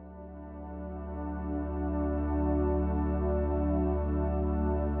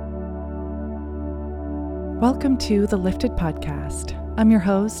Welcome to the Lifted Podcast. I'm your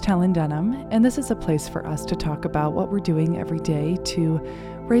host, Helen Denham, and this is a place for us to talk about what we're doing every day to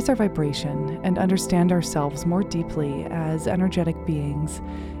raise our vibration and understand ourselves more deeply as energetic beings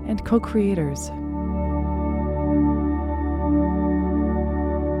and co-creators.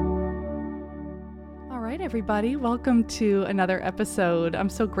 Everybody, welcome to another episode. I'm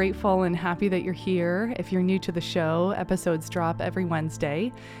so grateful and happy that you're here. If you're new to the show, episodes drop every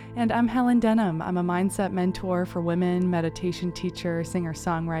Wednesday. And I'm Helen Denham. I'm a mindset mentor for women, meditation teacher,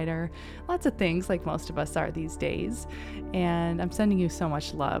 singer-songwriter, lots of things like most of us are these days. And I'm sending you so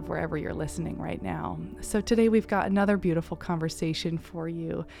much love wherever you're listening right now. So today we've got another beautiful conversation for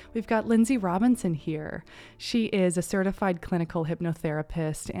you. We've got Lynnsey Robinson here. She is a certified clinical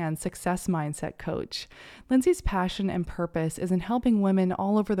hypnotherapist and success mindset coach. Lynnsey's passion and purpose is in helping women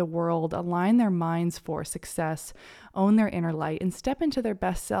all over the world align their minds for success, own their inner light, and step into their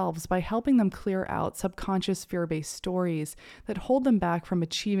best selves by helping them clear out subconscious fear-based stories that hold them back from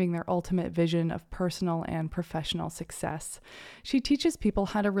achieving their ultimate vision of personal and professional success. She teaches people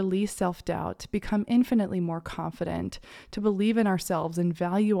how to release self-doubt, to become infinitely more confident, to believe in ourselves and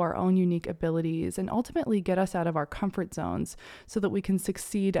value our own unique abilities, and ultimately get us out of our comfort zones so that we can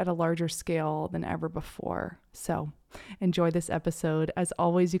succeed at a larger scale than ever before. So enjoy this episode. As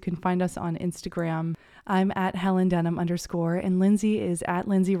always, you can find us on Instagram. I'm at Helen Denham _, and Lynnsey is at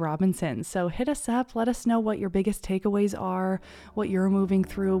Lynnsey Robinson. So hit us up. Let us know what your biggest takeaways are, what you're moving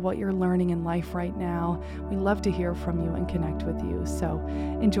through, what you're learning in life right now. We love to hear from you and connect with you. So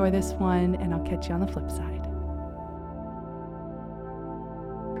enjoy this one, and I'll catch you on the flip side.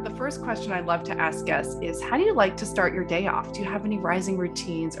 The first question I'd love to ask guests is, how do you like to start your day off? Do you have any rising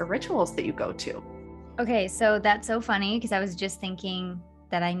routines or rituals that you go to? Okay, so that's so funny because I was just thinking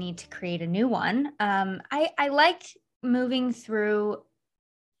that I need to create a new one. I like moving through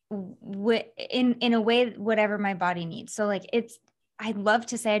in a way whatever my body needs. So like I'd love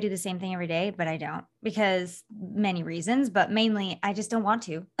to say I do the same thing every day, but I don't, because many reasons, but mainly I just don't want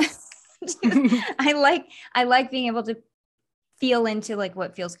to. I like being able to feel into like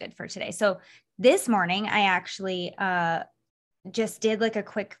what feels good for today. So this morning I actually just did like a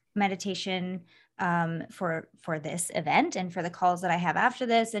quick meditation for this event and for the calls that I have after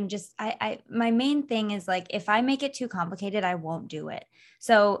this. And just, my main thing is like, if I make it too complicated, I won't do it.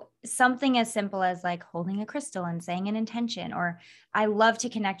 So something as simple as like holding a crystal and saying an intention, or I love to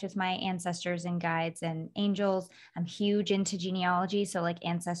connect with my ancestors and guides and angels. I'm huge into genealogy. So like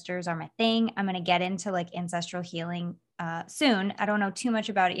ancestors are my thing. I'm going to get into like ancestral healing soon. I don't know too much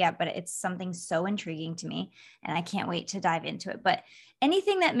about it yet, but it's something so intriguing to me and I can't wait to dive into it. But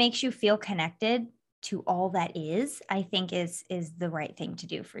anything that makes you feel connected to all that is, I think is the right thing to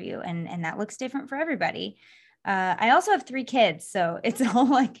do for you. And that looks different for everybody. I also have 3 kids. So it's all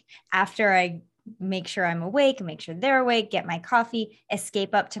like after I make sure I'm awake, make sure they're awake, get my coffee,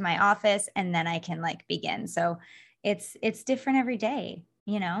 escape up to my office, and then I can like begin. So it's different every day,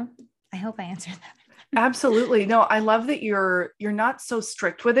 you know. I hope I answered that. Absolutely. No, I love that you're not so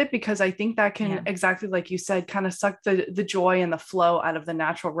strict with it, because I think that can, exactly like you said, kind of suck the joy and the flow out of the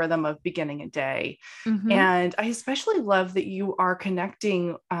natural rhythm of beginning a day. Mm-hmm. And I especially love that you are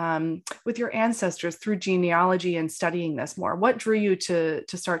connecting with your ancestors through genealogy and studying this more. What drew you to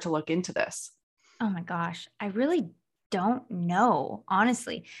start to look into this? Oh my gosh, I really don't know,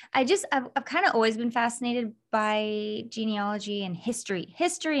 honestly. I've kind of always been fascinated by genealogy and history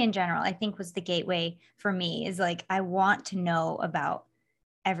in general. I think was the gateway for me, is like, I want to know about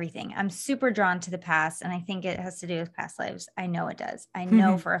everything. I'm super drawn to the past, and I think it has to do with past lives. I know it does. I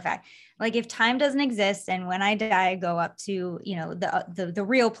know for a fact, like if time doesn't exist and when I die, I go up to, you know, the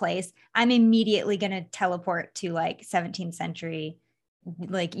real place, I'm immediately going to teleport to like 17th century,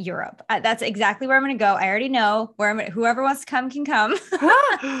 like Europe. That's exactly where I'm going to go. I already know where whoever wants to come can come.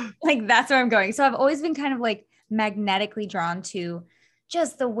 Like that's where I'm going. So I've always been kind of like magnetically drawn to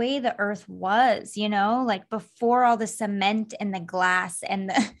just the way the earth was, you know, like before all the cement and the glass and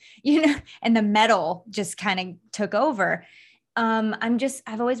the, you know, and the metal just kind of took over.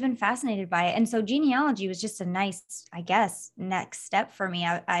 I've always been fascinated by it. And so genealogy was just a nice, I guess, next step for me.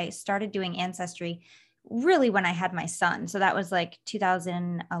 I started doing ancestry really when I had my son. So that was like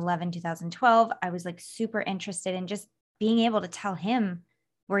 2011, 2012. I was like super interested in just being able to tell him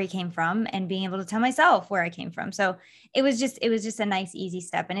where he came from and being able to tell myself where I came from. So it was just a nice, easy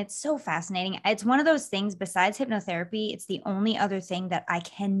step. And it's so fascinating. It's one of those things, besides hypnotherapy, it's the only other thing that I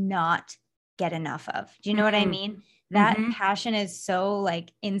cannot get enough of. Do you know what I mean? That passion is so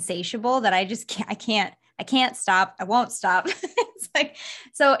like insatiable that I can't stop. I won't stop. It's like,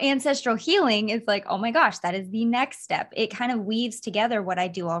 so ancestral healing is like, oh my gosh, that is the next step. It kind of weaves together what I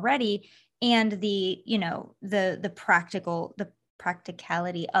do already and the, the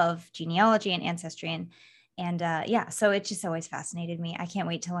practicality of genealogy and ancestry. And yeah, so it just always fascinated me. I can't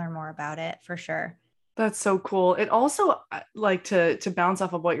wait to learn more about it for sure. That's so cool. It also, like, to bounce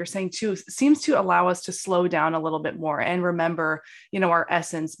off of what you're saying too, seems to allow us to slow down a little bit more and remember, our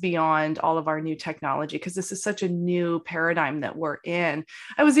essence beyond all of our new technology, because this is such a new paradigm that we're in.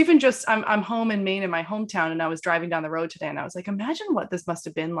 I was even just, I'm home in Maine in my hometown, and I was driving down the road today, and I was like, imagine what this must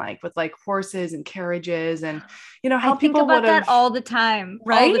have been like with like horses and carriages, and I how think people would about that have, all the time, all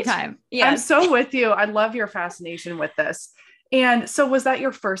the right? time. I'm Yes. so with you. I love your fascination with this. And so, was that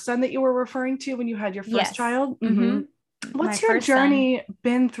your first son that you were referring to when you had your first Yes. child? Mm-hmm. Mm-hmm. My What's your first son. journey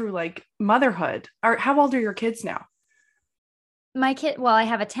been through, like motherhood? Or how old are your kids now? My kid, well, I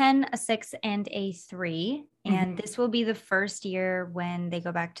have a 10, a 6, and a 3. And Mm-hmm. this will be the first year when they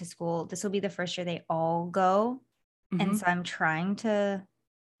go back to school. This will be the first year they all go. And Mm-hmm. so I'm trying to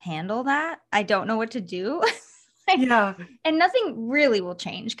handle that. I don't know what to do. Like, Yeah. and nothing really will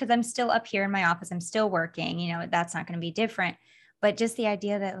change because I'm still up here in my office. I'm still working, that's not going to be different. But just the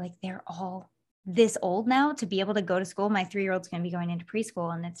idea that like they're all this old now to be able to go to school. My 3-year-old's going to be going into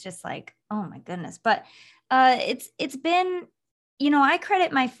preschool, and it's just like, oh my goodness. But it's been, I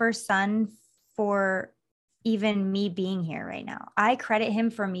credit my first son for even me being here right now. I credit him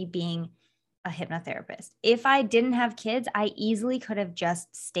for me being a hypnotherapist. If I didn't have kids, I easily could have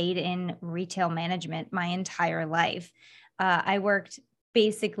just stayed in retail management my entire life. I worked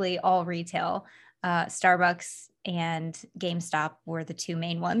basically all retail. Starbucks and GameStop were the two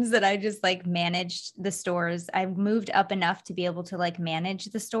main ones that I just like managed the stores. I moved up enough to be able to like manage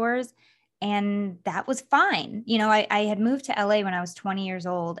the stores, and that was fine. I had moved to LA when I was 20 years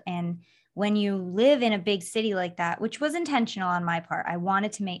old, and when you live in a big city like that, which was intentional on my part, I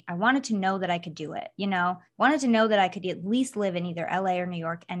wanted to know that I could do it, wanted to know that I could at least live in either LA or New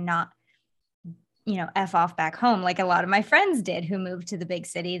York and not, F off back home like a lot of my friends did who moved to the big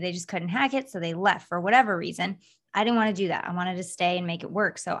city. They just couldn't hack it. So they left for whatever reason. I didn't want to do that. I wanted to stay and make it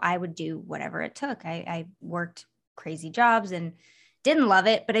work. So I would do whatever it took. I worked crazy jobs and didn't love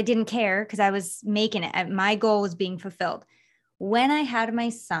it, but I didn't care because I was making it. My goal was being fulfilled. When I had my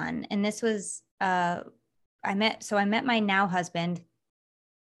son, and this was, I met my now husband.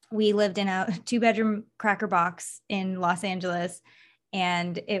 We lived in a 2-bedroom cracker box in Los Angeles,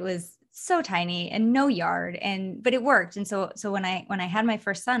 and it was so tiny and no yard, but it worked. And so when I had my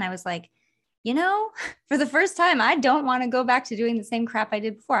first son, I was like, for the first time, I don't want to go back to doing the same crap I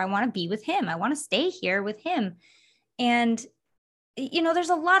did before. I want to be with him. I want to stay here with him. And there's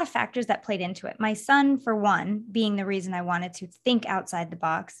a lot of factors that played into it. My son, for one, being the reason I wanted to think outside the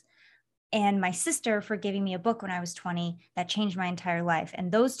box, and my sister for giving me a book when I was 20 that changed my entire life.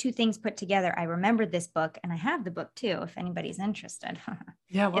 And those two things put together, I remembered this book, and I have the book too, if anybody's interested.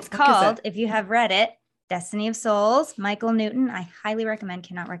 Yeah. It's What book is called, it? if you have read it, Destiny of Souls, Michael Newton. I highly recommend,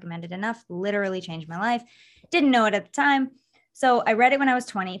 cannot recommend it enough. Literally changed my life. Didn't know it at the time. So I read it when I was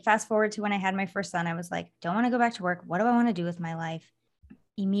 20. Fast forward to when I had my first son, I was like, don't want to go back to work. What do I want to do with my life?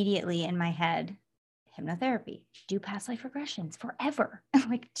 Immediately in my head, hypnotherapy, do past life regressions forever.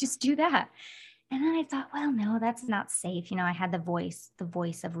 Like, just do that. And then I thought, well, no, that's not safe. I had the voice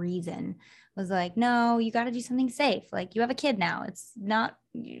of reason was like, no, you got to do something safe. Like, you have a kid now. It's not,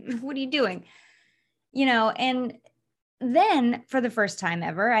 what are you doing? And then for the first time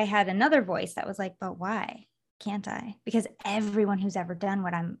ever, I had another voice that was like, but why can't I? Because everyone who's ever done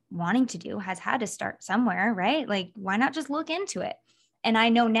what I'm wanting to do has had to start somewhere, right? Like, why not just look into it? And I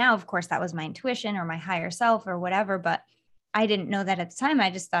know now, of course, that was my intuition or my higher self or whatever, but I didn't know that at the time.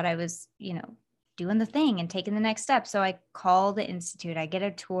 I just thought I was, doing the thing and taking the next step. So I call the Institute, I get a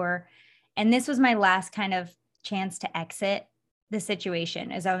tour. And this was my last kind of chance to exit the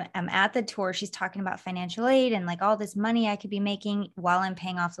situation. As I'm at the tour, she's talking about financial aid and like all this money I could be making while I'm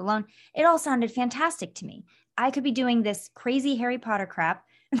paying off the loan. It all sounded fantastic to me. I could be doing this crazy Harry Potter crap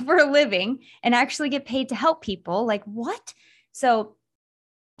for a living and actually get paid to help people. Like, what? So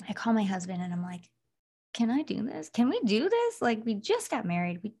I call my husband and I'm like, can I do this? Can we do this? Like, we just got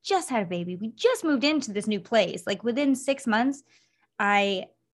married. We just had a baby. We just moved into this new place. Like, within 6 months, I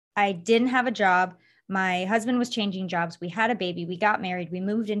didn't have a job. My husband was changing jobs. We had a baby. We got married. We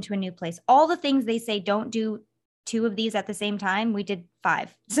moved into a new place. All the things they say, don't do 2 of these at the same time. We did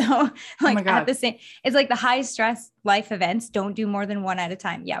 5. So Oh my like at God. the same, it's like the high stress life events. Don't do more than 1 at a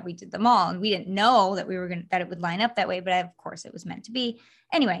time. Yeah, we did them all. And we didn't know that that it would line up that way, but of course it was meant to be.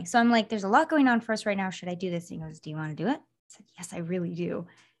 Anyway, so I'm like, there's a lot going on for us right now. Should I do this? And he goes, do you want to do it? I said, yes, I really do. He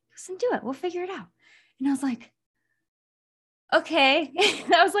goes, then do it. We'll figure it out. And I was like, okay.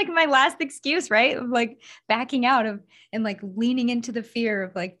 That was like my last excuse, right? Of like backing out of and like leaning into the fear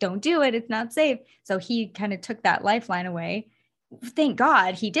of like, don't do it. It's not safe. So he kind of took that lifeline away. Thank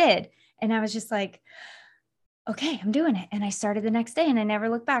God he did. And I was just like, okay, I'm doing it. And I started the next day and I never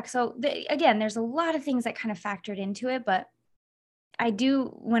looked back. So again, there's a lot of things that kind of factored into it, but I do,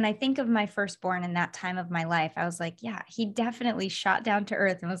 when I think of my firstborn in that time of my life, I was like, yeah, he definitely shot down to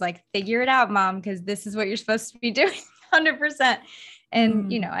earth and was like, figure it out, mom, because this is what you're supposed to be doing 100%.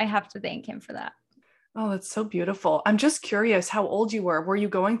 And, I have to thank him for that. Oh, that's so beautiful. I'm just curious how old you were. Were you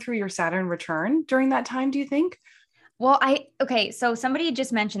going through your Saturn return during that time, do you think? Well, okay. So somebody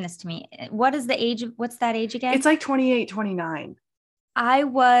just mentioned this to me. What's that age again? It's like 28, 29. I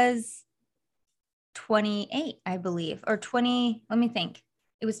was 28, I believe, or 20. Let me think.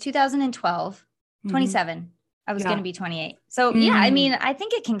 It was 2012, 27. I was going to be 28. So yeah, I mean, I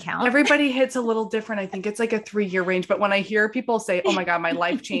think it can count. Everybody hits a little different. I think it's like a 3-year range. But when I hear people say, oh my God, my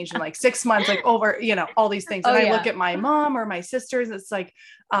life changed in like 6 months, like over, all these things. And I look at my mom or my sisters, it's like,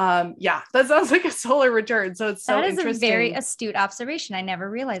 that sounds like a solar return. So it's so interesting. That is a very astute observation. I never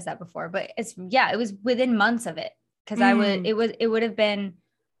realized that before, but it was within months of it. Cause it would have been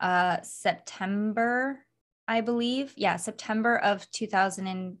September, I believe. Yeah. September of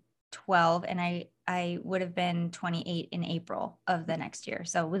 2012. And I would have been 28 in April of the next year.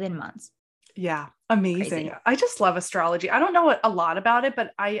 So within months. Yeah. Amazing. Crazy. I just love astrology. I don't know a lot about it,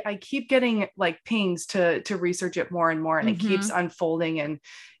 but I keep getting like pings to research it more and more. And it keeps unfolding in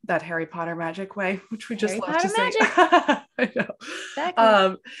that Harry Potter magic way, which we just love to say. I know.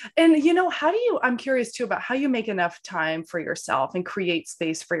 Exactly. And I'm curious too about how you make enough time for yourself and create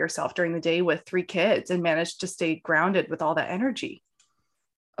space for yourself during the day with 3 kids and manage to stay grounded with all that energy.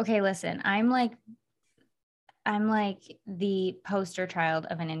 Okay, listen, I'm like the poster child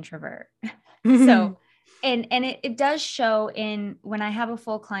of an introvert. So, and it does show in when I have a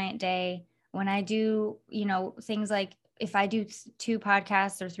full client day, when I do, things like if I do 2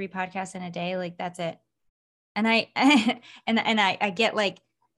 podcasts or 3 podcasts in a day, like that's it. And I get like,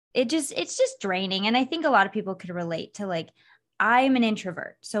 it's just draining. And I think a lot of people could relate to like, I am an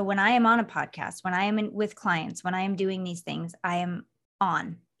introvert. So when I am on a podcast, when I am with clients, when I am doing these things, I am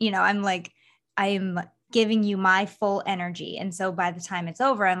on, I'm like, I am giving you my full energy. And so by the time it's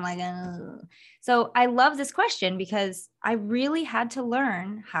over, I'm like, ugh. So I love this question because I really had to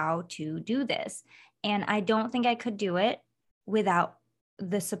learn how to do this. And I don't think I could do it without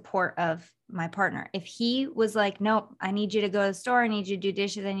the support of my partner. If he was like, nope, I need you to go to the store. I need you to do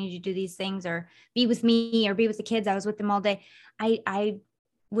dishes. I need you to do these things or be with me or be with the kids. I was with them all day. I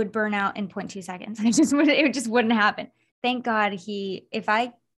would burn out in 0.2 seconds. It just wouldn't happen. Thank God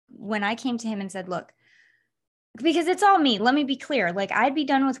when I came to him and said, look, because it's all me. Let me be clear. Like I'd be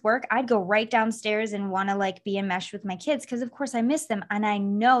done with work. I'd go right downstairs and want to like be enmeshed with my kids. Cause of course I miss them. And I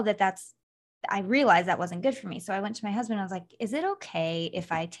know I realized that wasn't good for me. So I went to my husband. I was like, is it okay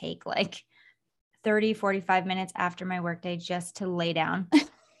if I take like 30, 45 minutes after my workday just to lay down?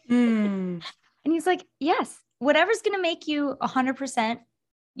 And he's like, yes, whatever's going to make you 100%,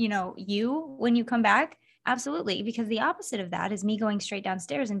 you, when you come back. Absolutely. Because the opposite of that is me going straight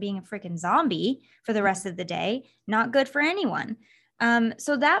downstairs and being a freaking zombie for the rest of the day. Not good for anyone.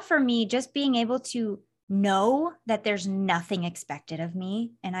 So that for me, just being able to know that there's nothing expected of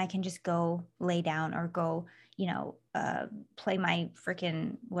me and I can just go lay down or go, play my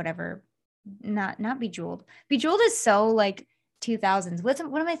freaking whatever, not Bejeweled. Bejeweled is so like 2000s. What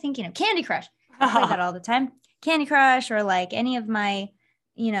am I thinking of? Candy Crush. I play that all the time. Candy Crush or like any of my,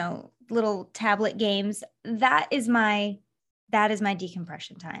 little tablet games. That is my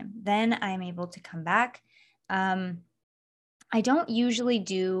decompression time. Then I'm able to come back. I don't usually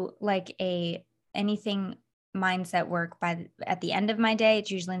do like anything mindset work at the end of my day.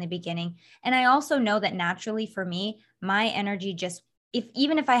 It's usually in the beginning. And I also know that naturally for me, my energy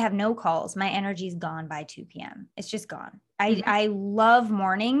even if I have no calls, my energy is gone by 2 p.m. It's just gone. I love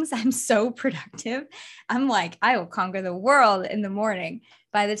mornings. I'm so productive. I'm like, I will conquer the world in the morning.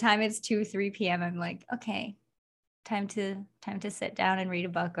 By the time it's 2, 3 p.m., I'm like, okay, time to sit down and read a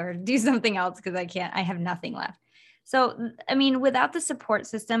book or do something else because I have nothing left. So, I mean, without the support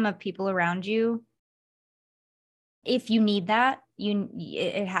system of people around you, if you need that,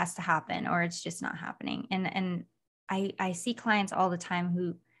 it has to happen or it's just not happening. And I see clients all the time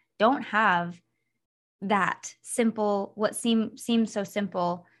who don't have that simple, what seems so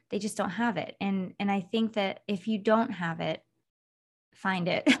simple, they just don't have it. And I think that if you don't have it, find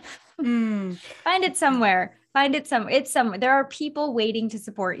it. Find it somewhere. It's somewhere. There are people waiting to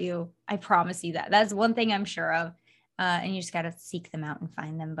support you. I promise you that. That's one thing I'm sure of. And you just got to seek them out and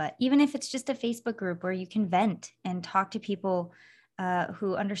find them. But even if it's just a Facebook group where you can vent and talk to people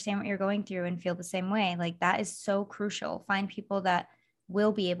who understand what you're going through and feel the same way, like that is so crucial. Find people that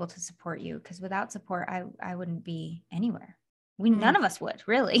will be able to support you, because without support, I wouldn't be anywhere. None of us would,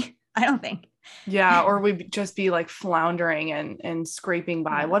 really. I don't think. Yeah. Or we'd just be like floundering and scraping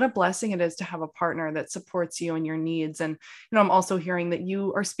by. Yeah. What a blessing it is to have a partner that supports you and your needs. And, I'm also hearing that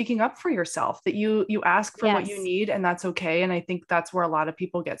you are speaking up for yourself, that you ask for what you need, and that's okay. And I think that's where a lot of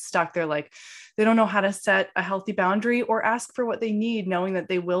people get stuck. They're like, they don't know how to set a healthy boundary or ask for what they need, knowing that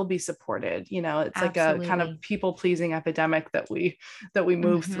they will be supported. It's like a kind of people pleasing epidemic that we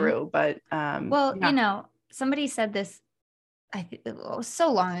move through. But, somebody said this, I think it was so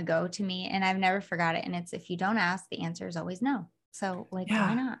long ago to me, and I've never forgot it. And it's, if you don't ask, the answer is always no. So why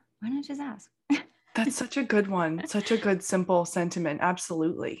not? Why not just ask? That's such a good one. Such a good, simple sentiment.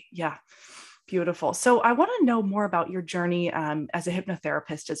 Absolutely. Yeah. Beautiful. So I want to know more about your journey as a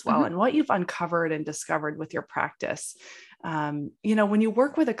hypnotherapist as well, and what you've uncovered and discovered with your practice. When you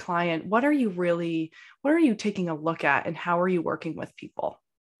work with a client, what are you taking a look at, and how are you working with people?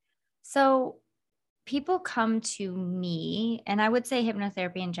 So people come to me, and I would say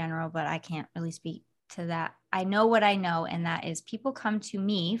hypnotherapy in general, but I can't really speak to that. I know what I know, and that is people come to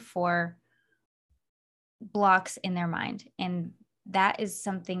me for blocks in their mind. And that is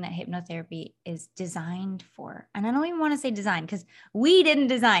something that hypnotherapy is designed for. And I don't even want to say design, because we didn't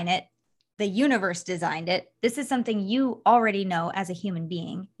design it. The universe designed it. This is something you already know as a human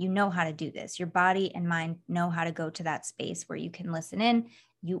being. You know how to do this. Your body and mind know how to go to that space where you can listen in.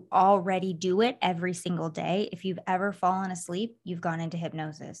 You already do it every single day. If you've ever fallen asleep, you've gone into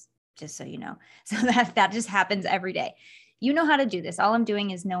hypnosis, just so you know. So that just happens every day. You know how to do this. All I'm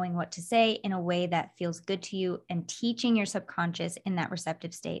doing is knowing what to say in a way that feels good to you, and teaching your subconscious in that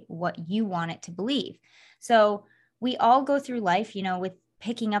receptive state what you want it to believe. So we all go through life, with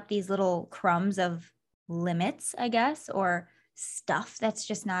picking up these little crumbs of limits, I guess, or stuff that's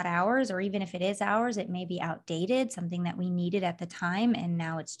just not ours. Or even if it is ours, it may be outdated, something that we needed at the time, and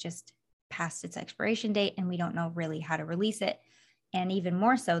now it's just past its expiration date, and we don't know really how to release it. And even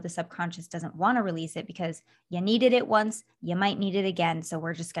more so, the subconscious doesn't want to release it, because you needed it once, you might need it again. So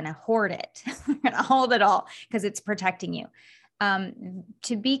we're just going to hoard it. We're going to hold it all because it's protecting you.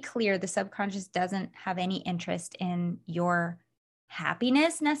 To be clear, the subconscious doesn't have any interest in your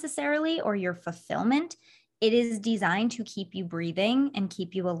happiness necessarily, or your fulfillment. It is designed to keep you breathing and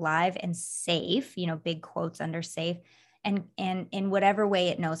keep you alive and safe, big quotes under safe, and in whatever way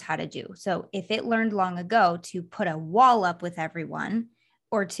it knows how to do. So if it learned long ago to put a wall up with everyone,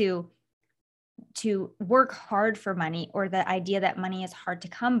 or to work hard for money, or the idea that money is hard to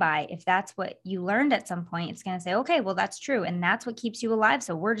come by, if that's what you learned at some point, it's going to say, okay, well, that's true. And that's what keeps you alive.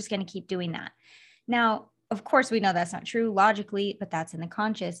 So we're just going to keep doing that. Now, of course, we know that's not true logically, but that's in the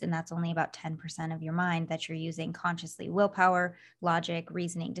conscious, and that's only about 10% of your mind that you're using consciously. Willpower, logic,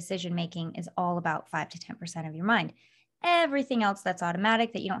 reasoning, decision-making is all about 5 to 10% of your mind. Everything else that's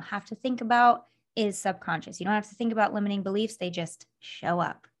automatic, that you don't have to think about, is subconscious. You don't have to think about limiting beliefs. They just show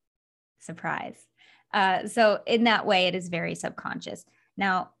up. Surprise. So in that way, it is very subconscious.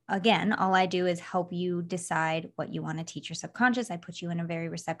 Now, again, all I do is help you decide what you want to teach your subconscious. I put you in a very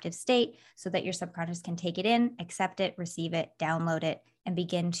receptive state so that your subconscious can take it in, accept it, receive it, download it, and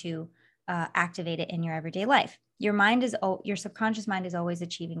begin to activate it in your everyday life. Your subconscious mind is always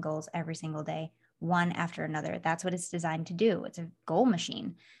achieving goals every single day, one after another. That's what it's designed to do. It's a goal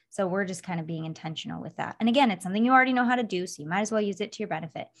machine. So we're just kind of being intentional with that. And again, it's something you already know how to do, so you might as well use it to your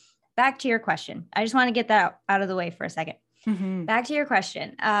benefit. Back to your question. I just want to get that out of the way for a second. Back to your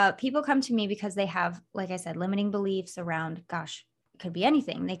question. People come to me because they have, like I said, limiting beliefs around, it could be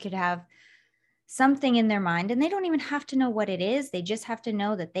anything. They could have something in their mind, and they don't even have to know what it is. They just have to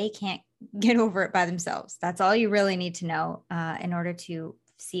know that they can't get over it by themselves. That's all you really need to know in order to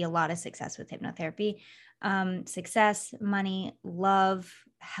see a lot of success with hypnotherapy. Success, money, love,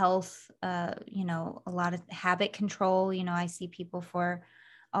 health, a lot of habit control. I see people for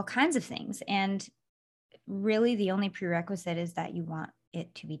all kinds of things. And really the only prerequisite is that you want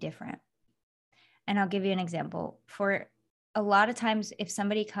it to be different. And I'll give you an example. For a lot of times, if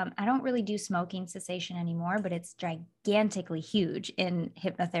somebody I don't really do smoking cessation anymore, but it's gigantically huge in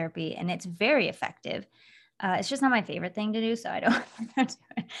hypnotherapy, and it's very effective. It's just not my favorite thing to do, so I don't do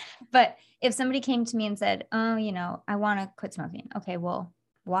it. But if somebody came to me and said, I want to quit smoking. Okay, well,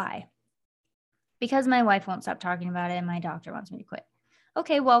 why? Because my wife won't stop talking about it and my doctor wants me to quit.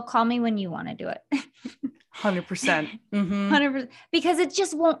 Okay, well, call me when you want to do it. 100%. 100%. Because it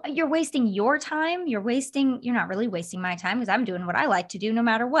just won't, you're wasting your time. You're not really wasting my time, because I'm doing what I like to do no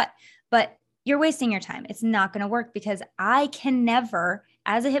matter what. But you're wasting your time. It's not going to work because I can never,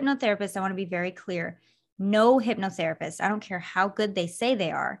 as a hypnotherapist, I want to be very clear. No hypnotherapist, I don't care how good they say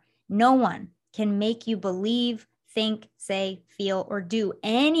they are, no one can make you believe, think, say, feel, or do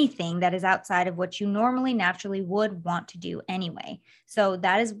anything that is outside of what you normally naturally would want to do anyway. So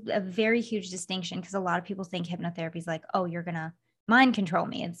that is a very huge distinction, because a lot of people think hypnotherapy is like, oh, you're going to mind control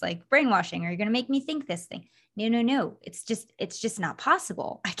me. It's like brainwashing, or you're going to make me think this thing. No. It's just not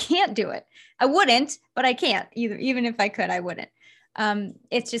possible. I can't do it. I wouldn't, but I can't either. Even if I could, I wouldn't.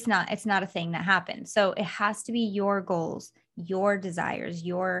 It's not a thing that happens. So it has to be your goals, your desires,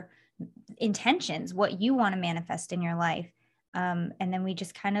 your intentions, what you want to manifest in your life. And then we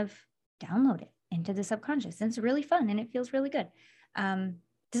just kind of download it into the subconscious. And it's really fun and it feels really good.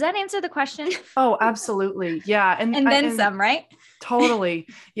 Does that answer the question? Oh, absolutely. Yeah. And then some, right? Totally.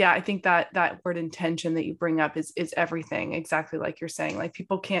 Yeah. I think that word intention that you bring up is everything. Exactly like you're saying. Like,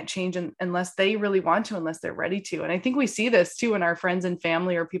 people can't change unless they really want to, unless they're ready to. And I think we see this too in our friends and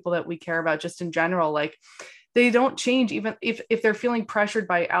family, or people that we care about just in general. Like, they don't change even if they're feeling pressured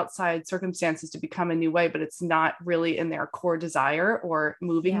by outside circumstances to become a new way, but it's not really in their core desire or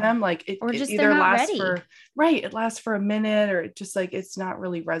moving them. Like it either lasts it lasts for a minute, or it just like, it's not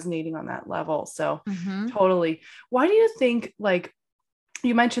really resonating on that level. So totally. Why do you think, like,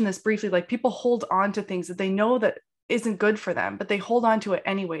 you mentioned this briefly, like people hold on to things that they know that isn't good for them, but they hold on to it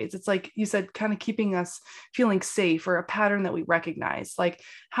anyways? It's like you said, kind of keeping us feeling safe, or a pattern that we recognize. Like,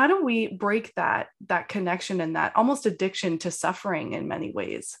 how do we break that connection and that almost addiction to suffering in many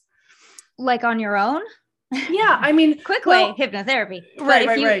ways? Like on your own? Yeah. I mean, quick way, hypnotherapy.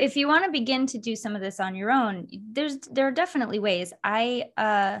 Right. If you want to begin to do some of this on your own, there are definitely ways.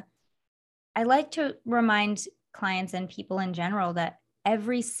 I like to remind clients and people in general that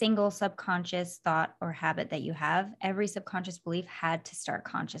every single subconscious thought or habit that you have, every subconscious belief had to start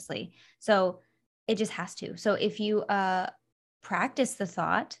consciously. So it just has to. So if you practice the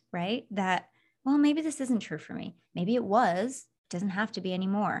thought, right, that, well, maybe this isn't true for me. Maybe it was, doesn't have to be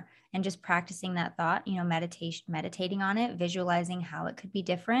anymore. And just practicing that thought, meditating on it, visualizing how it could be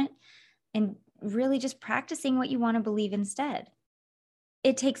different, and really just practicing what you want to believe instead.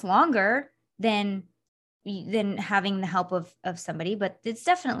 It takes longer than having the help of somebody, but it's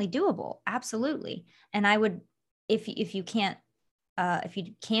definitely doable. Absolutely. And I would, if you can't see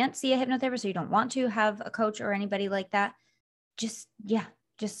a hypnotherapist, or you don't want to have a coach or anybody like that, just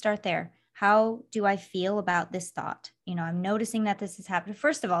start there. How do I feel about this thought? I'm noticing that this has happened.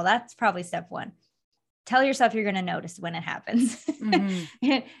 First of all, that's probably step one. Tell yourself you're going to notice when it happens.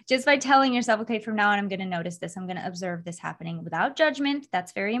 Just by telling yourself, okay, from now on, I'm going to notice this. I'm going to observe this happening without judgment.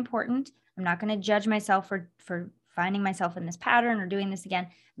 That's very important. I'm not going to judge myself for finding myself in this pattern or doing this again.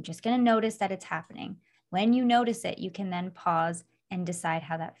 I'm just going to notice that it's happening. When you notice it, you can then pause and decide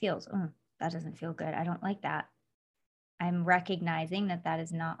how that feels. That doesn't feel good. I don't like that. I'm recognizing that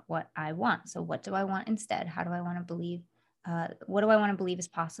is not what I want. So what do I want instead? How do I want to believe? What do I want to believe is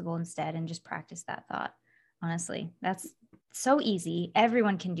possible instead? And just practice that thought. Honestly, that's so easy.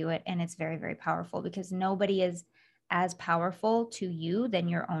 Everyone can do it. And it's very, very powerful, because nobody is as powerful to you than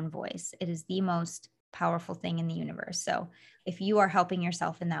your own voice. It is the most powerful thing in the universe. So if you are helping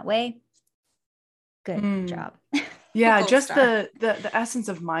yourself in that way, good job. Yeah, just the essence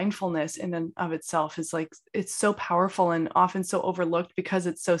of mindfulness in and of itself is like, it's so powerful and often so overlooked because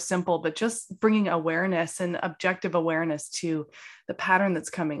it's so simple, but just bringing awareness and objective awareness to the pattern that's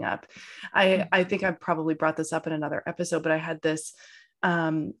coming up. I think I probably brought this up in another episode, but I had this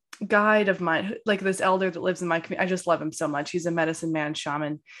guide of mine, like this elder that lives in my community. I just love him so much. He's a medicine man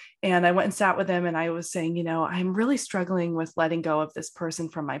shaman. And I went and sat with him, and I was saying, I'm really struggling with letting go of this person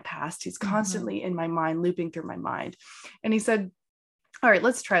from my past. He's constantly in my mind, looping through my mind. And he said, all right,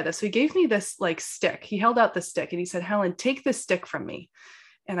 let's try this. So he gave me this like stick. He held out the stick and he said, Helen, take this stick from me.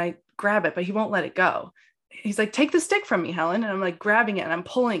 And I grab it, but he won't let it go. He's like, take the stick from me, Helen. And I'm like grabbing it and I'm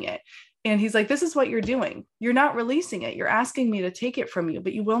pulling it. And he's like, this is what you're doing. You're not releasing it. You're asking me to take it from you,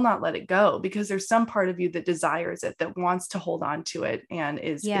 but you will not let it go, because there's some part of you that desires it, that wants to hold on to it, and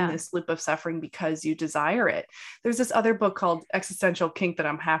is in this loop of suffering because you desire it. There's this other book called Existential Kink that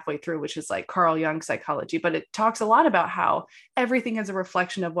I'm halfway through, which is like Carl Jung psychology, but it talks a lot about how everything is a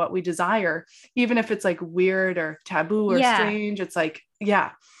reflection of what we desire, even if it's like weird or taboo or strange. It's like,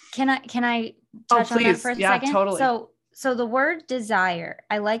 Can I touch on that for a second? Totally. So the word desire,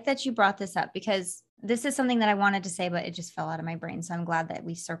 I like that you brought this up, because this is something that I wanted to say, but it just fell out of my brain. So I'm glad that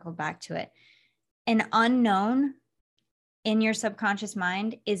we circled back to it. An unknown in your subconscious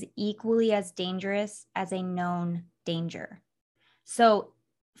mind is equally as dangerous as a known danger. So,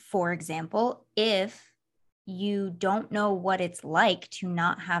 for example, if you don't know what it's like to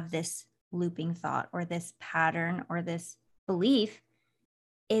not have this looping thought or this pattern or this belief,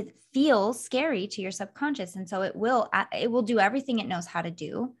 it feels scary to your subconscious. And so it will do everything it knows how to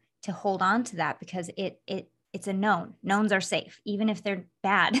do to hold on to that, because it's a known. Knowns are safe, even if they're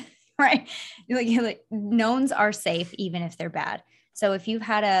bad, right? Like knowns are safe, even if they're bad. So if you've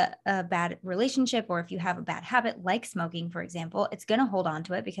had a bad relationship, or if you have a bad habit, like smoking, for example, it's going to hold on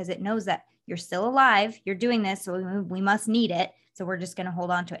to it because it knows that you're still alive. You're doing this, so we must need it. So we're just going to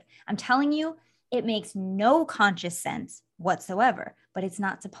hold on to it. I'm telling you, it makes no conscious sense whatsoever, but it's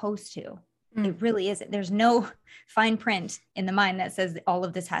not supposed to. It really isn't. There's no fine print in the mind that says all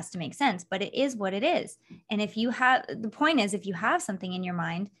of this has to make sense, but it is what it is. And the point is, if you have something in your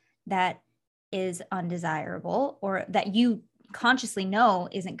mind that is undesirable, or that you consciously know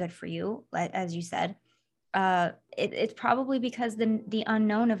isn't good for you, as you said, it's probably because the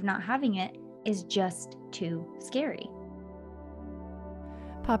unknown of not having it is just too scary.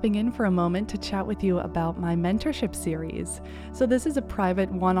 Popping in for a moment to chat with you about my mentorship series. So this is a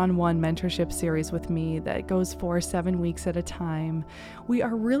private one-on-one mentorship series with me that goes for 7 weeks at a time. We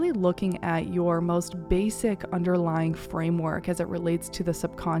are really looking at your most basic underlying framework as it relates to the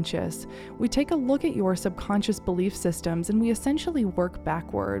subconscious. We take a look at your subconscious belief systems, and we essentially work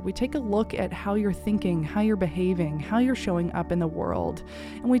backward. We take a look at how you're thinking, how you're behaving, how you're showing up in the world.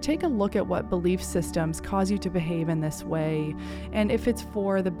 And we take a look at what belief systems cause you to behave in this way, and if it's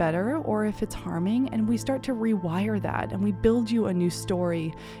for the better or if it's harming, and we start to rewire that, and we build you a new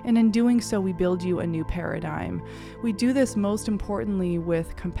story, and in doing so we build you a new paradigm. We do this most importantly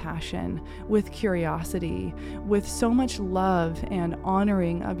with compassion, with curiosity, with so much love and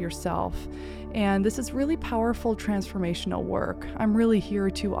honoring of yourself. And this is really powerful transformational work. I'm really here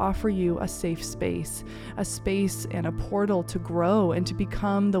to offer you a safe space and a portal to grow and to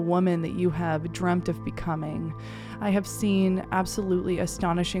become the woman that you have dreamt of becoming. I have seen absolutely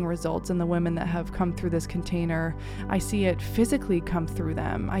astonishing results in the women that have come through this container. I see it physically come through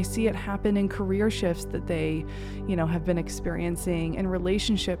them. I see it happen in career shifts that they, have been experiencing, and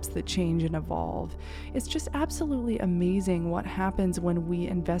relationships that change and evolve. It's just absolutely amazing what happens when we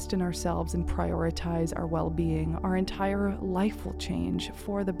invest in ourselves and prioritize our well-being. Our entire life will change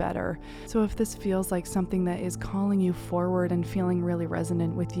for the better. So if this feels like something that is calling you forward and feeling really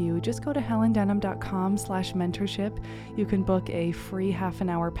resonant with you, just go to helendenham.com/mentorship. You can book a free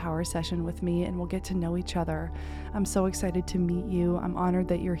half-an-hour power session with me, and we'll get to know each other. I'm so excited to meet you. I'm honored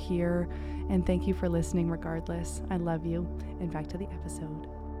that you're here, and thank you for listening regardless. I love you. And back to the episode.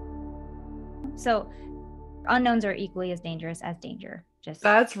 So unknowns are equally as dangerous as danger.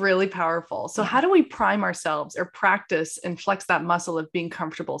 That's really powerful. So how do we prime ourselves or practice and flex that muscle of being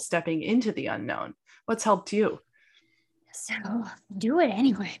comfortable stepping into the unknown? What's helped you? So do it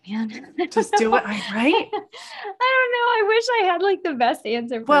anyway, man. Just do it, right? I don't know. I wish I had like the best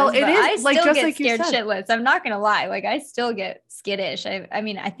answer. Well, it is I like, still just get like scared you said. shitless. I'm not going to lie. Like I still get skittish. I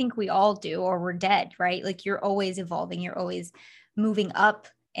mean, I think we all do, or we're dead, right? Like you're always evolving. You're always moving up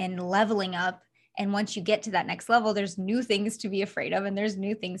and leveling up. And once you get to that next level, there's new things to be afraid of, and there's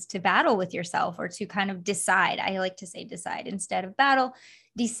new things to battle with yourself, or to kind of decide. I like to say decide instead of battle.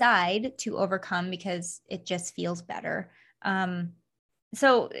 Decide to overcome because it just feels better.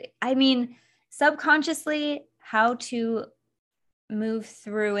 So, I mean, subconsciously, how to move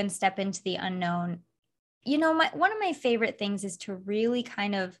through and step into the unknown. One of my favorite things is to really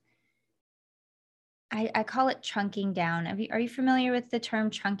kind of, I call it chunking down. Are you familiar with the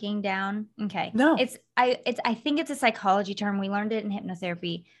term chunking down? Okay. No. I think it's a psychology term. We learned it in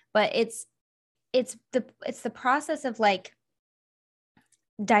hypnotherapy, but it's the process of like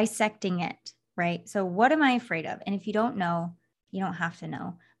dissecting it, right? So what am I afraid of? And if you don't know, you don't have to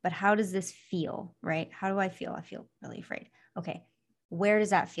know, but how does this feel, right? How do I feel? I feel really afraid. Okay. Where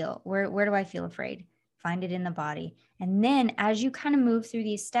does that feel? Where do I feel afraid? Find it in the body. And then as you kind of move through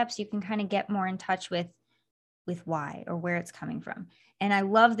these steps, you can kind of get more in touch with why or where it's coming from. And I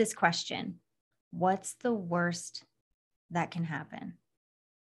love this question. What's the worst that can happen?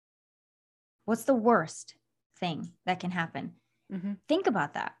 What's the worst thing that can happen? Mm-hmm. Think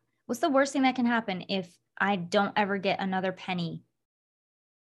about that. What's the worst thing that can happen if I don't ever get another penny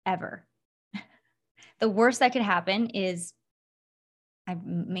ever? The worst that could happen is I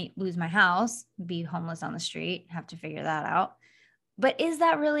may lose my house, be homeless on the street, have to figure that out. But is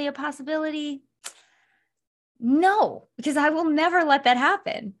that really a possibility? No, because I will never let that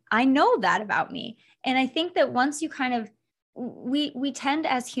happen. I know that about me. And I think that once you kind of, we tend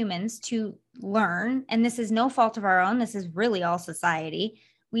as humans to learn, and this is no fault of our own, this is really all society.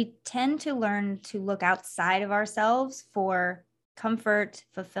 We tend to learn to look outside of ourselves for comfort,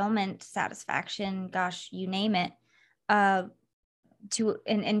 fulfillment, satisfaction, gosh, you name it.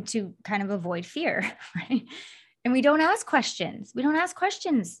 to kind of avoid fear, right? And we don't ask questions. We don't ask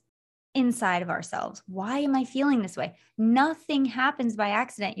questions inside of ourselves. Why am I feeling this way? Nothing happens by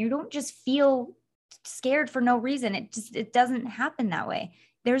accident. You don't just feel scared for no reason. It doesn't happen that way.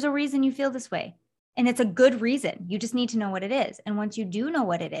 There's a reason you feel this way. And it's a good reason. You just need to know what it is. And once you do know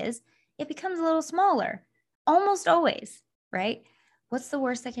what it is, it becomes a little smaller, almost always, right? What's the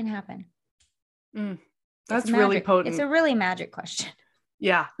worst that can happen? That's really potent. It's a really magic question.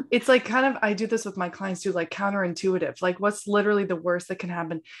 Yeah. It's like kind of, I do this with my clients too, like counterintuitive, like what's literally the worst that can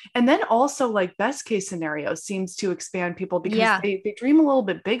happen. And then also like best case scenario seems to expand people because they dream a little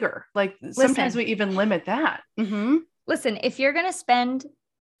bit bigger. Like sometimes we even limit that. Mm-hmm. Listen, if you're going to spend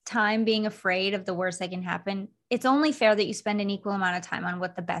time being afraid of the worst that can happen, it's only fair that you spend an equal amount of time on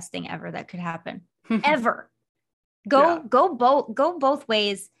what the best thing ever that could happen ever. Go both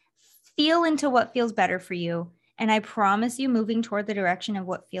ways, feel into what feels better for you. And I promise you, moving toward the direction of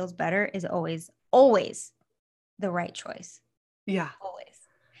what feels better is always the right choice. Yeah. Always.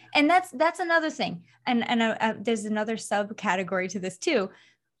 And that's another thing. And there's another subcategory to this too.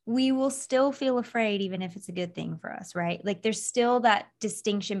 We will still feel afraid, even if it's a good thing for us, right? Like there's still that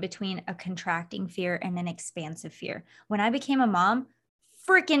distinction between a contracting fear and an expansive fear. When I became a mom,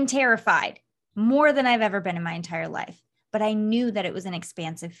 freaking terrified, more than I've ever been in my entire life. But I knew that it was an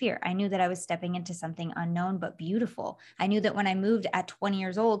expansive fear. I knew that I was stepping into something unknown, but beautiful. I knew that when I moved at 20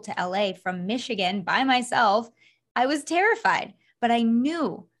 years old to LA from Michigan by myself, I was terrified, but I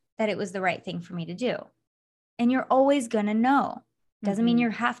knew that it was the right thing for me to do. And you're always going to know. Doesn't mean you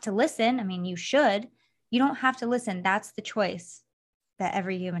have to listen. I mean, you should. You don't have to listen. That's the choice that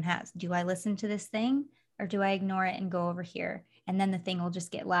every human has. Do I listen to this thing or do I ignore it and go over here? And then the thing will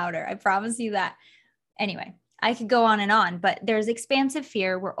just get louder. I promise you that. Anyway, I could go on, but there's expansive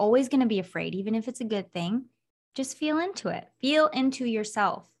fear. We're always going to be afraid, even if it's a good thing. Just feel into it. Feel into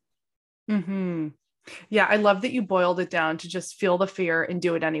yourself. Mm-hmm. Yeah, I love that you boiled it down to just feel the fear and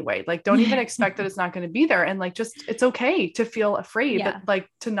do it anyway. Like, don't even expect that it's not going to be there. And like, just, it's okay to feel afraid, but like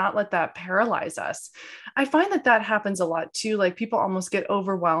to not let that paralyze us. I find that happens a lot too. Like people almost get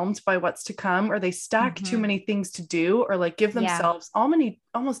overwhelmed by what's to come, or they stack too many things to do, or like give themselves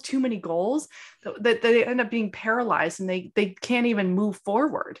almost too many goals that they end up being paralyzed and they can't even move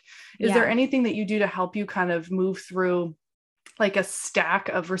forward. Is there anything that you do to help you kind of move through like a stack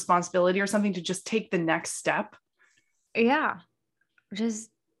of responsibility or something to just take the next step? Yeah.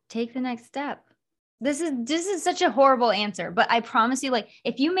 Just take the next step. This is such a horrible answer, but I promise you, like,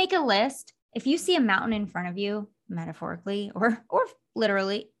 if you make a list, if you see a mountain in front of you, metaphorically or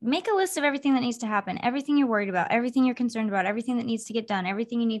literally, make a list of everything that needs to happen, everything you're worried about, everything you're concerned about, everything that needs to get done,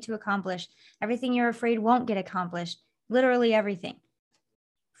 everything you need to accomplish, everything you're afraid won't get accomplished, literally everything.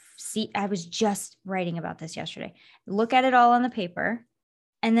 See, I was just writing about this yesterday. Look at it all on the paper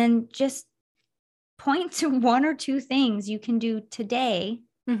and then just point to one or two things you can do today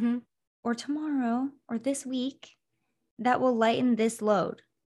or tomorrow or this week that will lighten this load.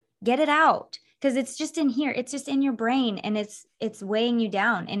 Get it out because it's just in here. It's just in your brain and it's weighing you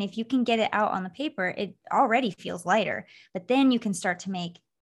down. And if you can get it out on the paper, it already feels lighter. But then you can start to make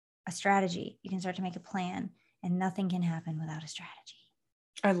a strategy. You can start to make a plan, and nothing can happen without a strategy.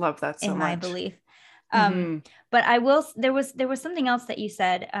 I love that so much. In my belief. But there was something else that you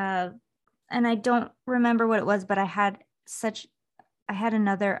said, and I don't remember what it was, but I had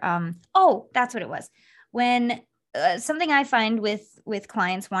another, that's what it was. When something I find with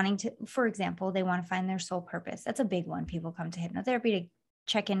clients wanting to, for example, they want to find their soul purpose. That's a big one. People come to hypnotherapy to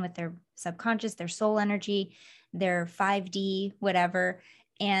check in with their subconscious, their soul energy, their 5D, whatever,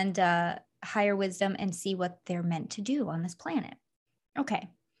 and higher wisdom, and see what they're meant to do on this planet. Okay.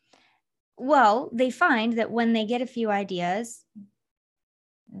 Well, they find that when they get a few ideas,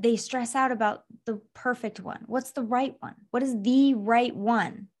 they stress out about the perfect one. What's the right one? What is the right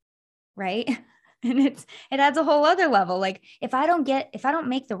one? Right? And it adds a whole other level. Like if I don't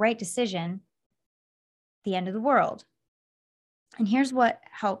make the right decision, the end of the world. And here's what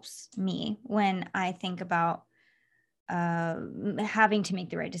helps me when I think about having to make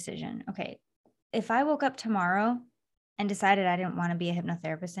the right decision. Okay. If I woke up tomorrow and decided I didn't want to be a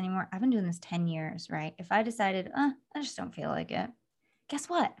hypnotherapist anymore, I've been doing this 10 years, right? If I decided, I just don't feel like it, guess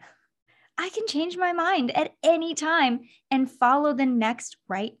what? I can change my mind at any time and follow the next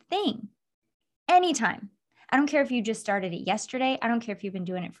right thing. Anytime. I don't care if you just started it yesterday. I don't care if you've been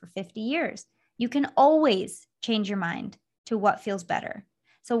doing it for 50 years. You can always change your mind to what feels better.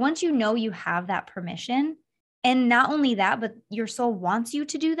 So once you know you have that permission, and not only that, but your soul wants you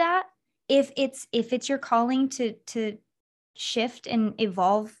to do that, if it's your calling to shift and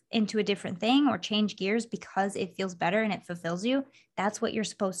evolve into a different thing or change gears because it feels better and it fulfills you, that's what you're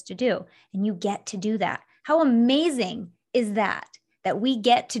supposed to do. And you get to do that. How amazing is that, that we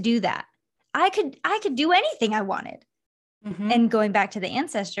get to do that? I could do anything I wanted. Mm-hmm. And going back to the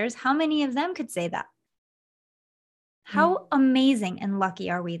ancestors, how many of them could say that? How amazing and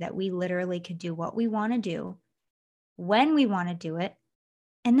lucky are we that we literally could do what we want to do when we want to do it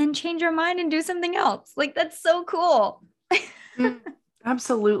and then change our mind and do something else. Like, that's so cool.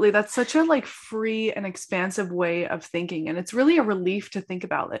 Absolutely. That's such a like free and expansive way of thinking. And it's really a relief to think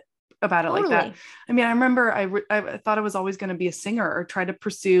about it like that. I mean, I remember I thought I was always going to be a singer or try to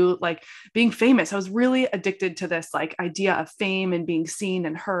pursue like being famous. I was really addicted to this like idea of fame and being seen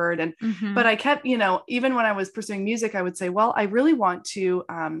and heard. And, but I kept, even when I was pursuing music, I would say, well, I really want to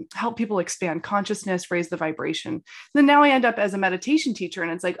help people expand consciousness, raise the vibration. And then now I end up as a meditation teacher.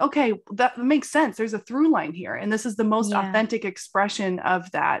 And it's like, okay, that makes sense. There's a through line here. And this is the most authentic expression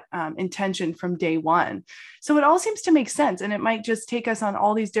of that intention from day one. So it all seems to make sense. And it might just take us on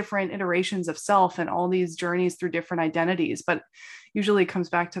all these different iterations of self and all these journeys through different identities, but usually it comes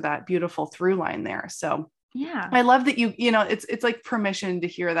back to that beautiful through line there. So yeah, I love that it's like permission to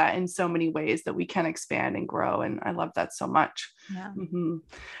hear that in so many ways that we can expand and grow. And I love that so much. Yeah. Mm-hmm.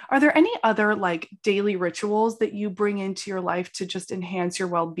 Are there any other like daily rituals that you bring into your life to just enhance your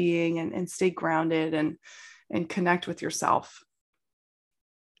well-being and stay grounded and connect with yourself?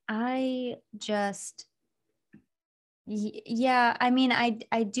 I mean,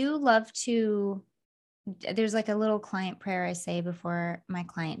 I do love to, there's like a little client prayer I say before my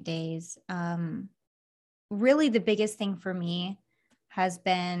client days. Really the biggest thing for me has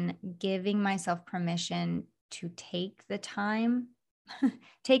been giving myself permission to take the time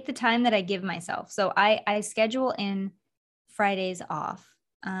that I give myself. So I schedule in Fridays off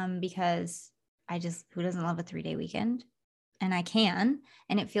because who doesn't love a 3-day weekend? And I can,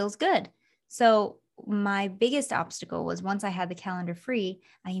 and it feels good. So my biggest obstacle was once I had the calendar free,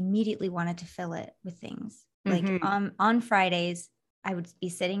 I immediately wanted to fill it with things. Like on Fridays, I would be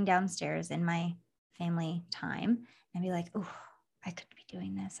sitting downstairs in my family time and be like, oh, I could be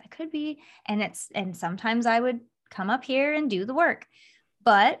doing this. I could be. And sometimes I would come up here and do the work,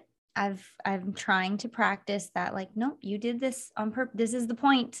 but I'm trying to practice that. Like, nope, you did this on purpose. This is the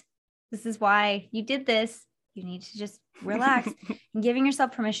point. This is why you did this. You need to just relax. And giving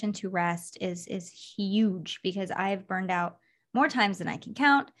yourself permission to rest is huge, because I've burned out more times than I can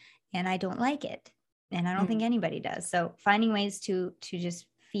count, and I don't like it. And I don't think anybody does. So finding ways to just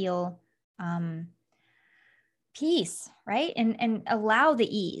feel peace, right? And allow the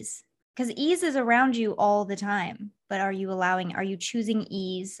ease, because ease is around you all the time. But are you choosing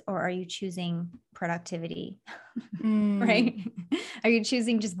ease, or are you choosing productivity? Right? Are you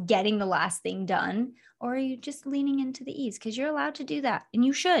choosing just getting the last thing done, or are you just leaning into the ease? Because you're allowed to do that, and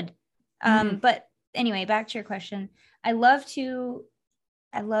you should. But anyway, back to your question. I love to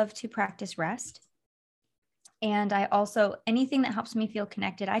practice rest. And I also, anything that helps me feel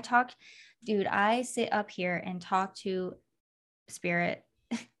connected. I sit up here and talk to spirit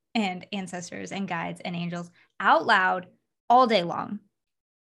and ancestors and guides and angels out loud all day long.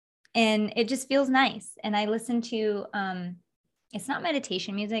 And it just feels nice. And I listen to, it's not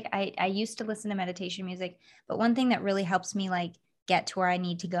meditation music. I used to listen to meditation music, but one thing that really helps me like get to where I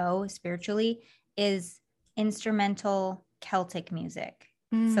need to go spiritually is instrumental Celtic music.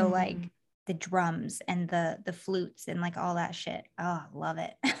 So like the drums and the flutes and like all that shit. Oh, love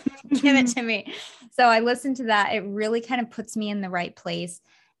it. Give it to me. So I listen to that. It really kind of puts me in the right place.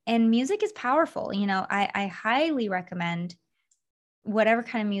 And music is powerful. I highly recommend whatever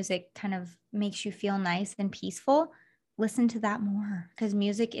kind of music kind of makes you feel nice and peaceful. Listen to that more, because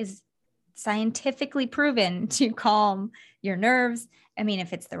music is scientifically proven to calm your nerves. I mean,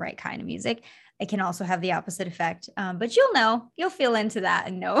 if it's the right kind of music, it can also have the opposite effect. But you'll feel into that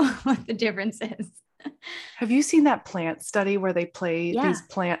and know what the difference is. Have you seen that plant study where they play these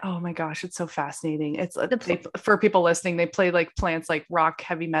oh my gosh, it's so fascinating. It's for people listening, they play like plants, like rock,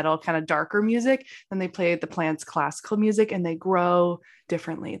 heavy metal, kind of darker music. Then they play the plants classical music, and they grow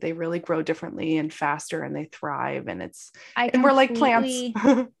differently. They really grow differently and faster, and they thrive. And we're like plants.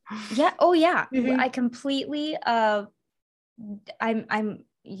 Yeah. Oh yeah. I completely, I'm,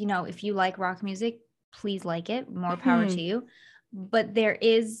 if you like rock music, please like it, more power to you. But there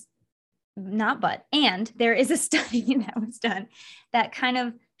is there is a study that was done that kind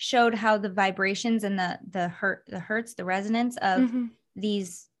of showed how the vibrations and the hertz, the resonance of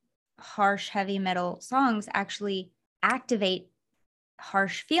these harsh, heavy metal songs actually activate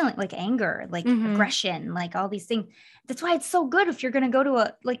harsh feeling, like anger, like aggression, like all these things. That's why it's so good if you're going to go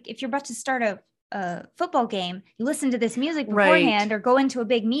to if you're about to start a a football game, you listen to this music Right. beforehand or go into a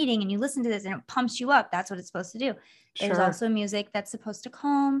big meeting and you listen to this and it pumps you up. That's what it's supposed to do. There's Sure. also music that's supposed to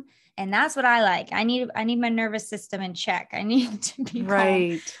calm. And that's what I like. I need my nervous system in check. I need to be calm.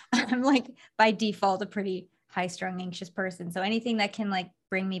 Right. I'm like by default a pretty high strung, anxious person. So anything that can like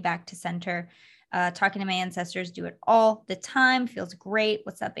bring me back to center, talking to my ancestors, do it all the time. Feels great.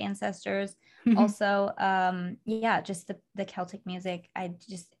 What's up, ancestors? Also, just the Celtic music.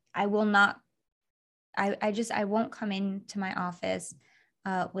 I will not, I won't come into my office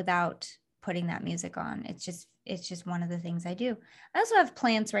without putting that music on. It's just one of the things I do. I also have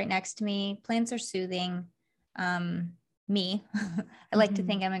plants right next to me. Plants are soothing me. I like to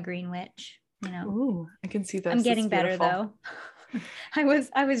think I'm a green witch, you know. Ooh, I can see this. I'm getting better though. I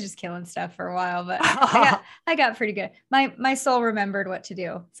was just killing stuff for a while, but I got pretty good. My soul remembered what to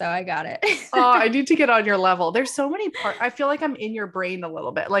do, so I got it. Oh, I need to get on your level. There's so many parts. I feel like I'm in your brain a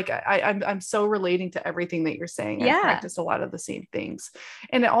little bit. Like I'm so relating to everything that you're saying. I practice a lot of the same things,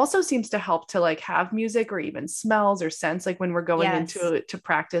 and it also seems to help to like have music or even smells or scents. Like when we're going into to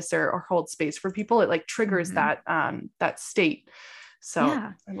practice or hold space for people, it like triggers that state. So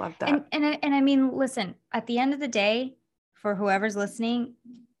I love that. And I mean, listen, at the end of the day, for whoever's listening,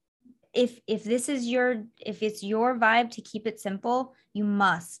 if it's your vibe to keep it simple, you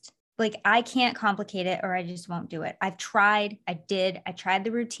must. Like, I can't complicate it or I just won't do it. I've tried, I tried the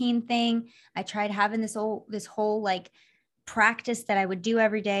routine thing. I tried having this whole like practice that I would do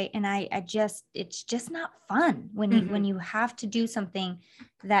every day. And it's just not fun when you have to do something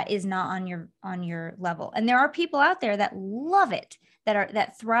that is not on your level. And there are people out there that love it,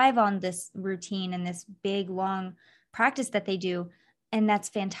 that thrive on this routine and this big, long practice that they do. And that's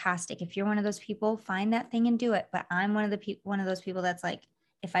fantastic. If you're one of those people, find that thing and do it. But I'm one of those people that's like,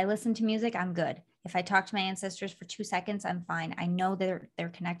 if I listen to music, I'm good. If I talk to my ancestors for 2 seconds, I'm fine. I know they're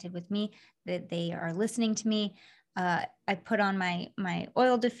connected with me, that they are listening to me. I put on my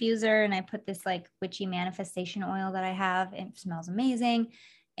oil diffuser and I put this like witchy manifestation oil that I have, and it smells amazing.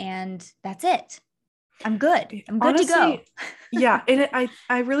 And that's it. I'm good. I'm good. Honestly, to go. Yeah. And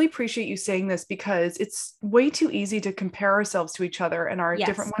I really appreciate you saying this, because it's way too easy to compare ourselves to each other and our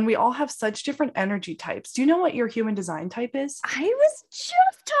different, when we all have such different energy types. Do you know what your human design type is? I was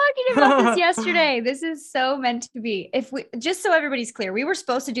just talking about this yesterday. This is so meant to be. Just so everybody's clear, we were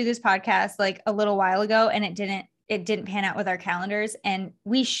supposed to do this podcast like a little while ago and it didn't pan out with our calendars, and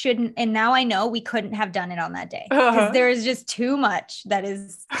we shouldn't. And now I know we couldn't have done it on that day because there is just too much that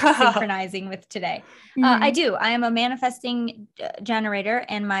is synchronizing with today. I am a manifesting generator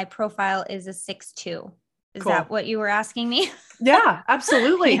and my profile is a 6-2. Is that what you were asking me? Yeah,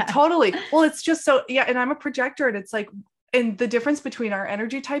 absolutely. Totally. Well, it's just so, and I'm a projector, and it's like, and the difference between our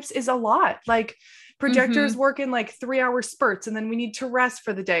energy types is a lot. Like projectors work in like 3-hour spurts, and then we need to rest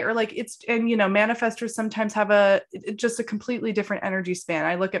for the day, or like manifestors sometimes have just a completely different energy span.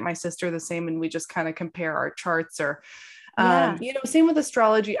 I look at my sister the same, and we just kind of compare our charts, or same with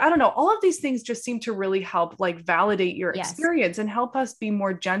astrology. I don't know. All of these things just seem to really help like validate your experience and help us be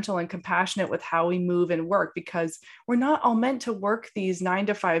more gentle and compassionate with how we move and work, because we're not all meant to work these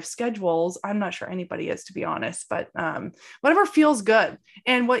 9-to-5 schedules. I'm not sure anybody is, to be honest, but whatever feels good,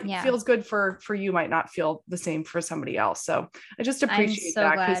 and what feels good for you might not feel the same for somebody else. So I just appreciate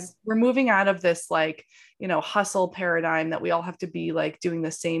that, because we're moving out of this like, hustle paradigm that we all have to be like doing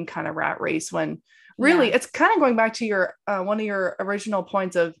the same kind of rat race, when really it's kind of going back to your one of your original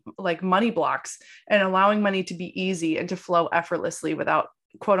points of like money blocks, and allowing money to be easy and to flow effortlessly without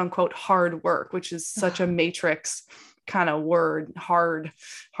quote unquote hard work, which is such a matrix kind of word. Hard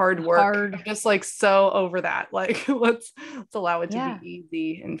work. I'm just like so over that. Like let's allow it to be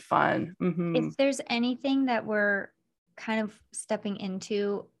easy and fun. If there's anything that we're kind of stepping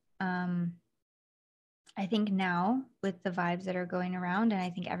into, I think now with the vibes that are going around, and I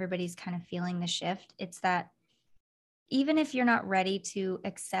think everybody's kind of feeling the shift, it's that even if you're not ready to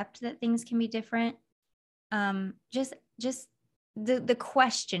accept that things can be different, just the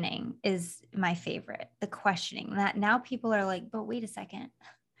questioning is my favorite. The questioning, that now people are like, but wait a second,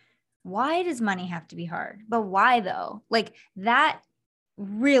 why does money have to be hard? But why though? Like that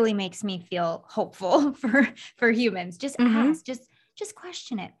really makes me feel hopeful for humans. Just ask, just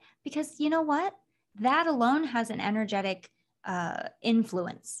question it, because you know what? That alone has an energetic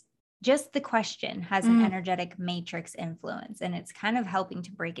influence. Just the question has an energetic matrix influence, and it's kind of helping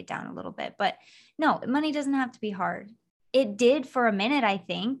to break it down a little bit. But no, money doesn't have to be hard. It did for a minute, I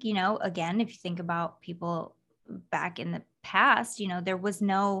think. Again, if you think about people back in the past, they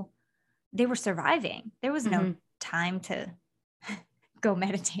were surviving. There was no time to go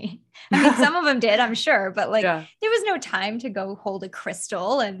meditate. I mean, some of them did, I'm sure, but like Yeah. there was no time to go hold a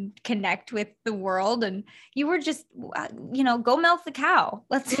crystal and connect with the world. And you were just, go milk the cow.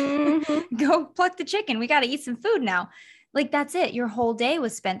 Let's go pluck the chicken. We got to eat some food now. Like, that's it. Your whole day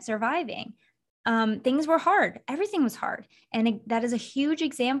was spent surviving. Things were hard. Everything was hard. And that is a huge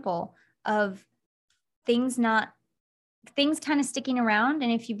example of things kind of sticking around.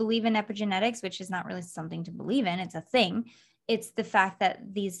 And if you believe in epigenetics, which is not really something to believe in, it's a thing. It's the fact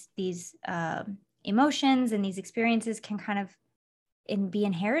that these emotions and these experiences can kind of be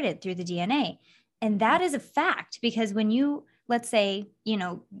inherited through the DNA. And that is a fact, because when you, let's say,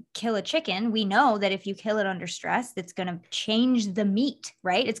 kill a chicken, we know that if you kill it under stress, it's going to change the meat,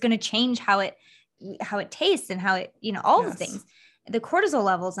 right? It's going to change how it tastes and how it, all the things, the cortisol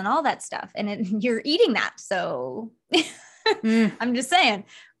levels and all that stuff. And you're eating that. So I'm just saying,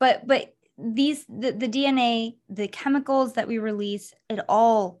 but the DNA, the chemicals that we release, it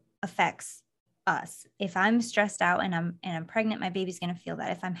all affects us. If I'm stressed out and I'm pregnant, my baby's going to feel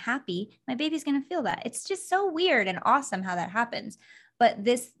that. If I'm happy, my baby's going to feel that. It's just so weird and awesome how that happens. But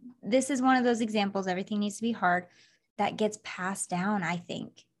this is one of those examples. Everything needs to be hard. That gets passed down, I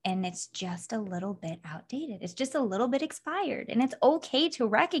think. And it's just a little bit outdated. It's just a little bit expired. And it's okay to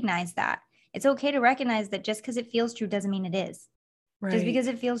recognize that. It's okay to recognize that just because it feels true doesn't mean it is. Right. Just because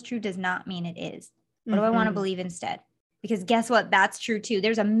it feels true does not mean it is. What do I want to believe instead? Because guess what? That's true too.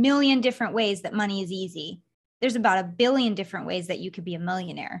 There's a million different ways that money is easy. There's about a billion different ways that you could be a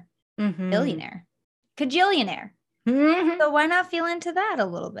millionaire, billionaire, cajillionaire. So why not feel into that a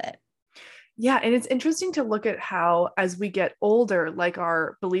little bit? Yeah. And it's interesting to look at how, as we get older, like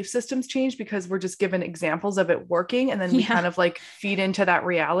our belief systems change because we're just given examples of it working. And then we kind of like feed into that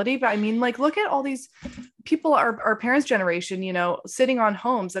reality. But I mean, like, look at all these people, our parents' generation, sitting on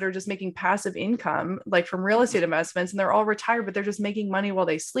homes that are just making passive income, like from real estate investments, and they're all retired, but they're just making money while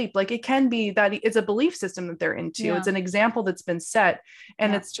they sleep. Like, it can be that it's a belief system that they're into. Yeah. It's an example that's been set.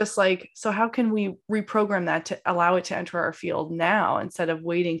 And it's just like, so how can we reprogram that to allow it to enter our field now, instead of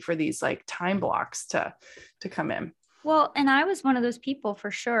waiting for these like time blocks to come in? Well, and I was one of those people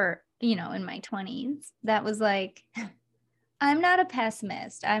for sure, in my 20s, that was like, I'm not a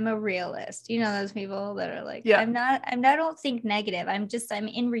pessimist. I'm a realist. Those people that are like, I don't think negative. I'm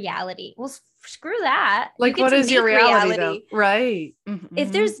in reality. Well, screw that. Like, what is your reality though? Right. Mm-hmm.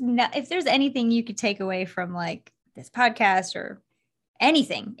 If there's anything you could take away from like this podcast or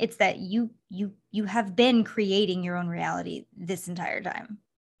anything, it's that you have been creating your own reality this entire time.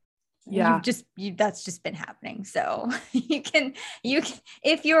 Yeah. That's just been happening. So you can,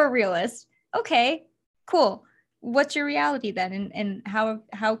 if you're a realist, okay, cool. What's your reality then? And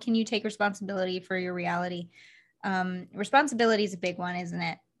how can you take responsibility for your reality? Responsibility is a big one, isn't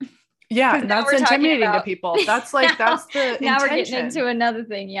it? Yeah. And that's intimidating to people. That's like, that's the now intention. We're getting into another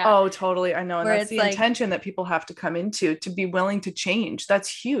thing. Yeah. Oh, totally. I know. And that's the intention that people have to come into, to be willing to change.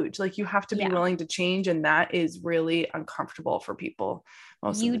 That's huge. Like, you have to be willing to change. And that is really uncomfortable for people.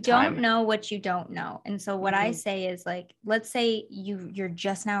 You don't know what you don't know. And so what I say is, like, let's say you're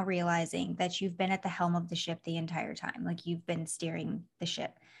just now realizing that you've been at the helm of the ship the entire time. Like, you've been steering the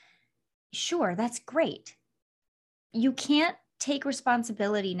ship. Sure, that's great. You can't take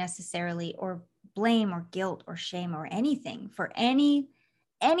responsibility necessarily, or blame or guilt or shame or anything for anything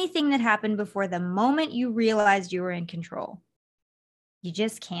that happened before the moment you realized you were in control. You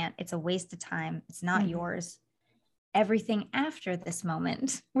just can't. It's a waste of time. It's not yours. Everything after this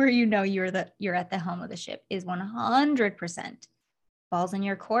moment where you're at the helm of the ship is 100% balls in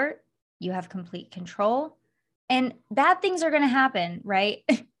your court. You have complete control, and bad things are going to happen, right?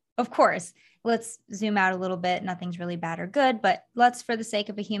 Of course. Let's zoom out a little bit. Nothing's really bad or good, but for the sake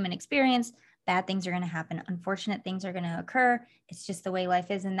of a human experience, bad things are going to happen. Unfortunate things are going to occur. It's just the way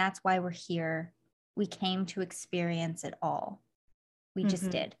life is. And that's why we're here. We came to experience it all. We just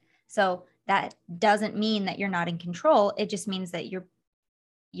did. So that doesn't mean that you're not in control. It just means that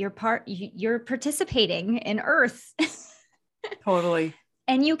you're participating in Earth. Totally.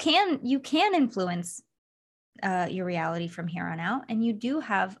 And you can influence your reality from here on out. And you do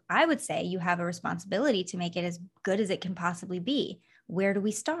have, I would say, you have a responsibility to make it as good as it can possibly be. Where do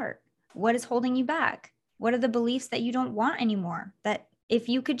we start? What is holding you back? What are the beliefs that you don't want anymore? That if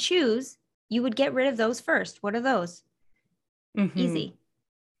you could choose, you would get rid of those first. What are those? Easy.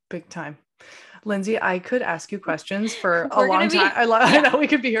 Big time. Lynnsey, I could ask you questions for a long time. I know we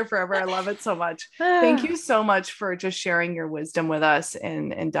could be here forever. I love it so much. Thank you so much for just sharing your wisdom with us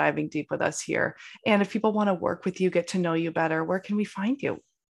and diving deep with us here. And if people want to work with you, get to know you better, where can we find you?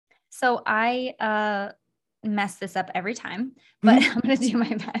 So I mess this up every time, but I'm going to do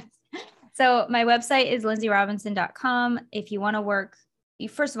my best. So my website is lynnseyrobinson.com. If you want to work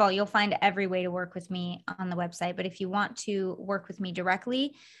first of all, you'll find every way to work with me on the website. But if you want to work with me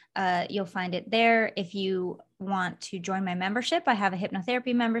directly, you'll find it there. If you want to join my membership, I have a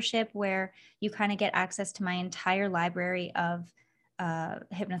hypnotherapy membership where you kind of get access to my entire library of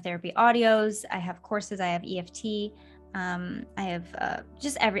hypnotherapy audios. I have courses, I have EFT. I have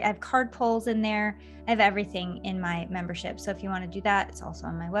I have card pulls in there. I have everything in my membership. So if you want to do that, it's also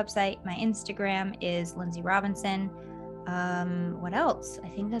on my website. My Instagram is Lynnsey Robinson. What else? I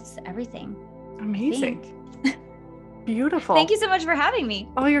think that's everything. Amazing. Beautiful. Thank you so much for having me.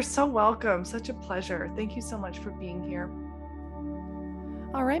 Oh, you're so welcome. Such a pleasure. Thank you so much for being here.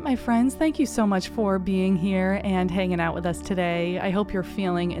 All right, my friends, thank you so much for being here and hanging out with us today. I hope you're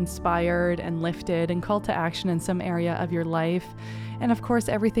feeling inspired and lifted and called to action in some area of your life. And of course,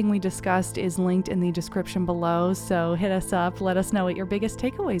 everything we discussed is linked in the description below, so hit us up, let us know what your biggest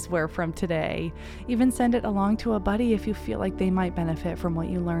takeaways were from today. Even send it along to a buddy if you feel like they might benefit from what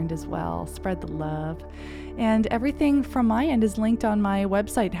you learned as well. Spread the love. And everything from my end is linked on my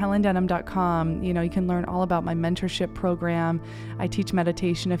website, helendenham.com. You can learn all about my mentorship program. I teach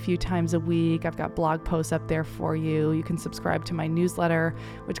meditation a few times a week. I've got blog posts up there for you. You can subscribe to my newsletter,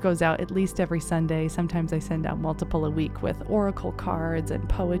 which goes out at least every Sunday. Sometimes I send out multiple a week with oracle cards and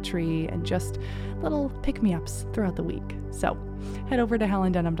poetry and just little pick-me-ups throughout the week. So head over to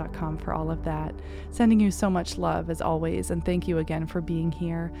helendenham.com for all of that. Sending you so much love as always, and thank you again for being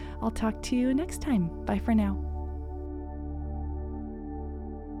here. I'll talk to you next time. Bye for now.